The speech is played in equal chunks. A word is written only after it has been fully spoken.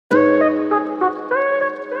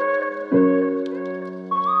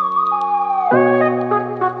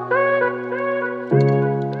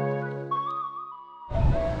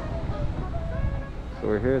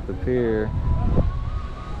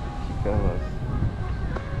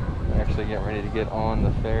actually getting ready to get on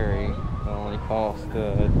the ferry. It only cost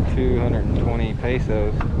 220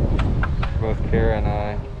 pesos, both Kara and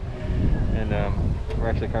I. And we're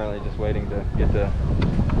actually currently just waiting to get to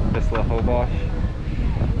Isla Holbox.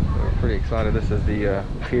 So we're pretty excited. This is the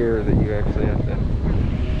pier that you actually have to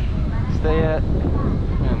stay at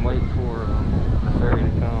and wait for the ferry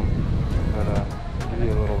to come. But I'll give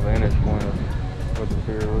you a little vantage point of what the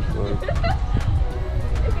pier looks like.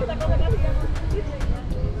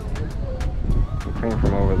 We came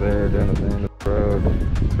from over there down at the end of the road.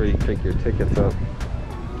 That's where you pick your tickets up.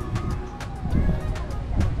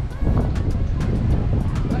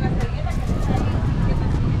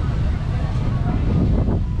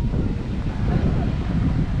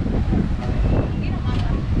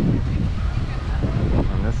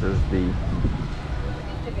 And this is the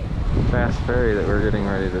fast ferry that we're getting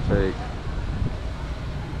ready to take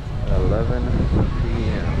at 11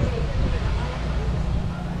 p.m.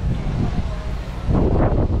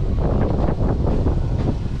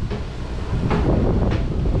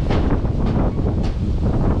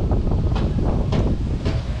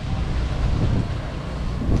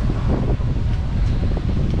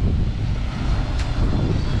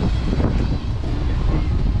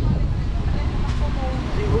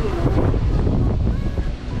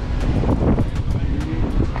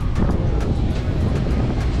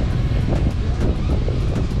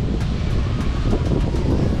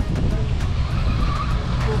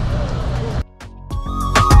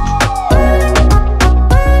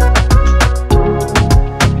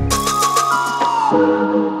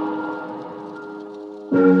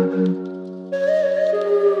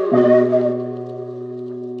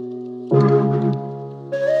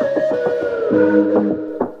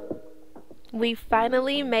 We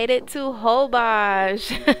finally made it to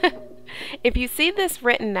Holbox. If you see this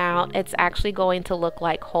written out, it's actually going to look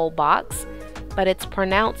like Holbox, but it's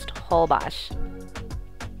pronounced Holbox.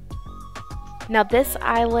 Now this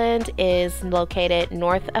island is located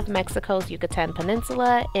north of Mexico's Yucatán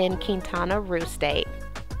Peninsula in Quintana Roo State.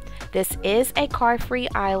 This is a car-free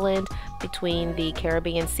island between the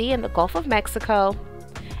Caribbean Sea and the Gulf of Mexico,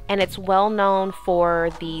 and it's well known for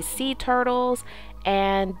the sea turtles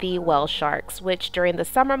and the whale sharks, which during the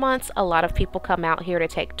summer months a lot of people come out here to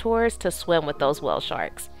take tours to swim with those whale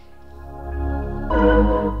sharks.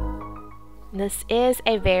 This is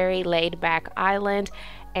a very laid-back island,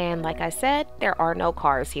 and like I said, there are no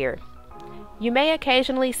cars here. You may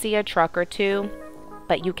occasionally see a truck or two,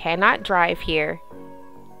 but you cannot drive here.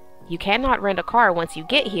 You cannot rent a car once you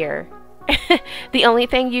get here. The only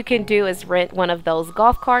thing you can do is rent one of those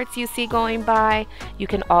golf carts you see going by. You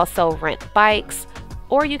can also rent bikes,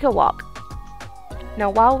 or you can walk. Now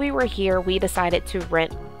while we were here, we decided to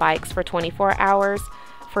rent bikes for 24 hours.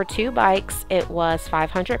 For 2 bikes, it was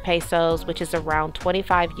 500 pesos, which is around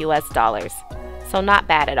 25 US dollars. So not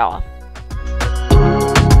bad at all.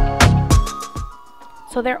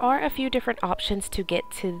 So there are a few different options to get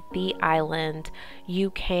to the island.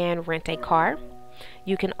 You can rent a car.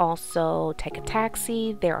 You can also take a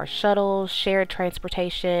taxi. There are shuttles, shared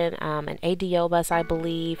transportation, an ADO bus, I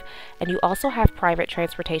believe. And you also have private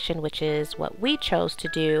transportation, which is what we chose to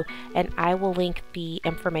do. And I will link the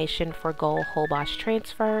information for Go Holbox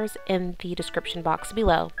transfers in the description box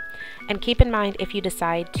below. And keep in mind, if you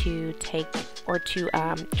decide to take or to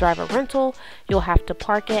drive a rental, you'll have to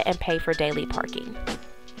park it and pay for daily parking.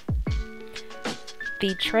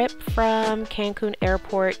 The trip from Cancun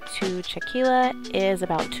Airport to Chiquila is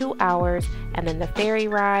about 2 hours, and then the ferry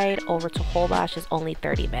ride over to Holbox is only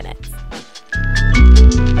 30 minutes.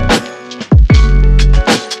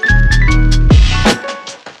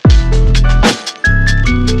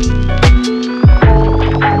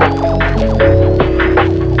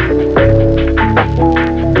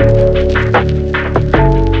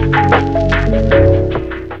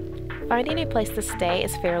 Finding a place to stay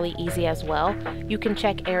is fairly easy as well. You can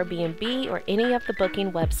check Airbnb or any of the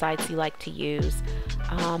booking websites you like to use.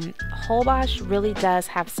 Holbox really does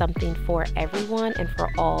have something for everyone and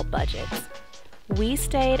for all budgets. We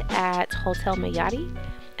stayed at Hotel Mayati,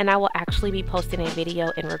 and I will actually be posting a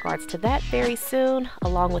video in regards to that very soon,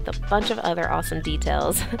 along with a bunch of other awesome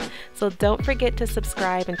details. So don't forget to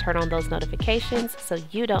subscribe and turn on those notifications so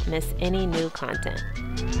you don't miss any new content.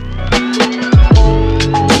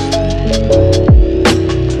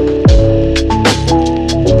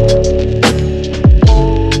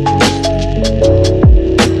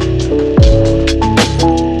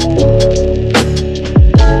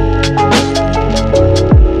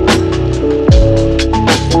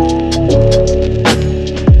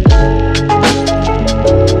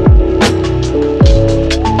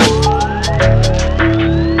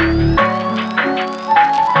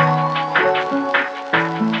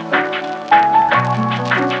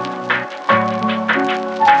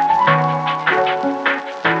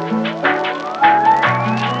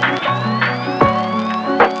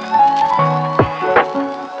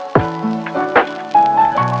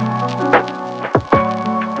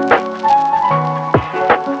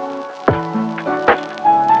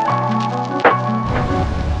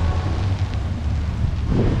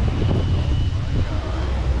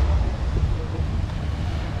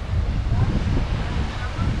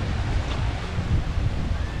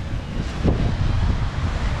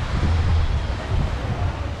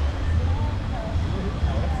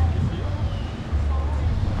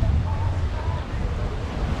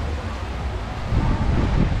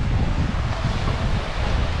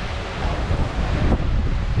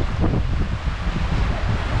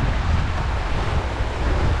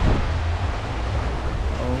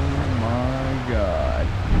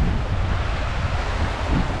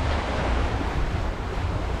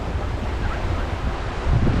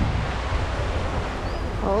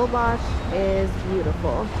 Holbox is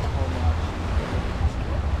beautiful.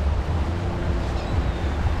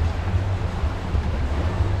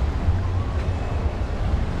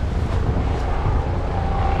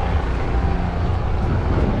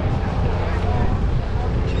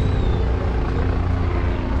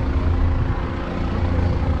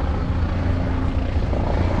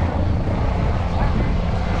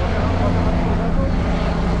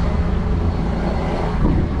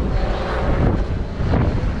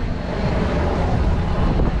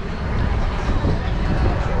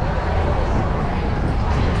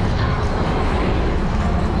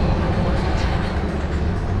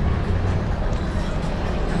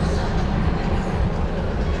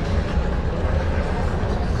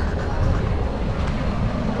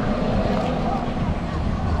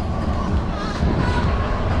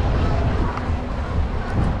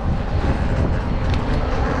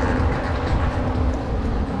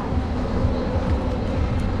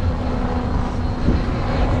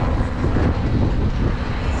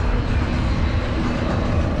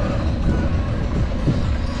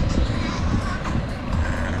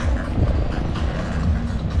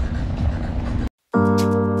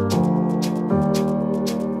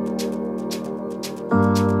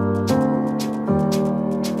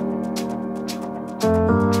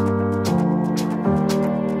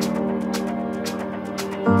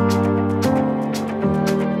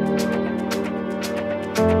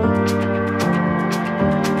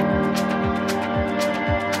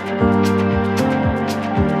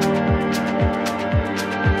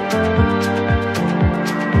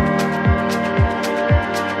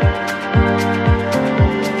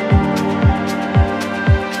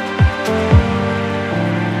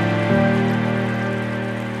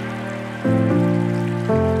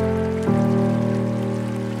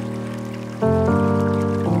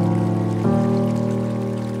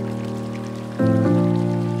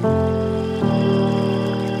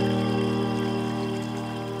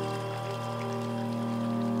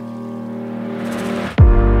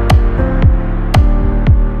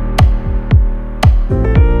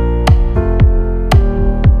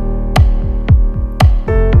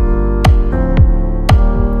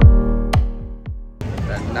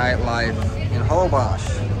 Nightlife in Holbox.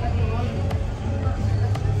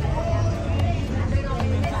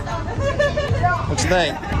 What you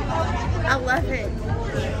think? I love it.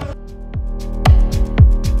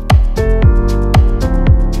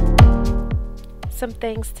 Some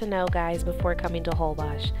things to know, guys, before coming to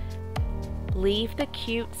Holbox. Leave the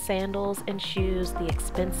cute sandals and shoes, the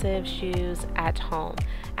expensive shoes, at home.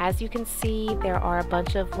 As you can see, there are a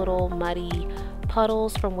bunch of little muddy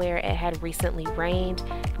puddles from where it had recently rained.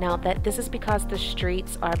 Now this is because the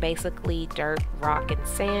streets are basically dirt, rock, and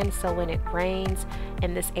sand, so when it rains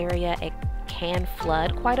in this area, it can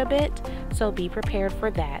flood quite a bit, so be prepared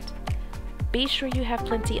for that. Be sure you have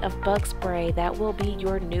plenty of bug spray. That will be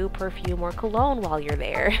your new perfume or cologne while you're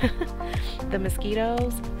there. The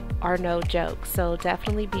mosquitoes are no joke, so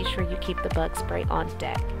definitely be sure you keep the bug spray on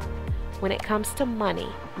deck. When it comes to money,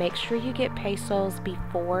 make sure you get pesos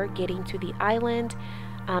before getting to the island.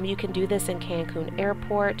 You can do this in Cancun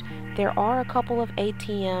Airport. There are a couple of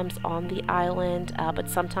ATMs on the island, but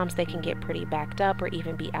sometimes they can get pretty backed up or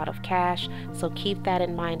even be out of cash, so keep that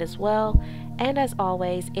in mind as well. And as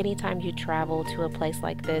always, anytime you travel to a place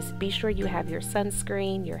like this, be sure you have your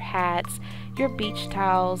sunscreen, your hats, your beach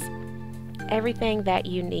towels, everything that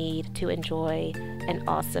you need to enjoy an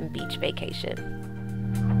awesome beach vacation.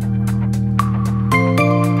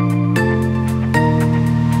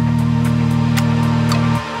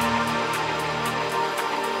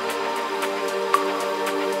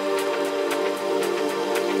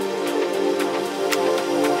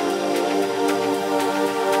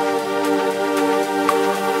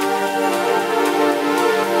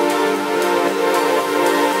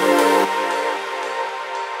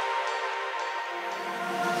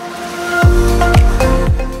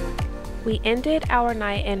 We ended our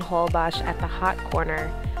night in Holbox at the Hot Corner,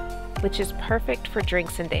 which is perfect for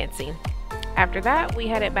drinks and dancing. After that, we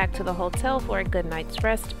headed back to the hotel for a good night's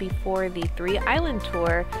rest before the 3-island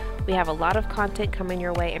tour. We have a lot of content coming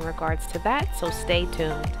your way in regards to that, so stay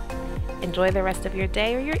tuned. Enjoy the rest of your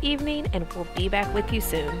day or your evening, and we'll be back with you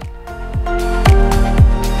soon.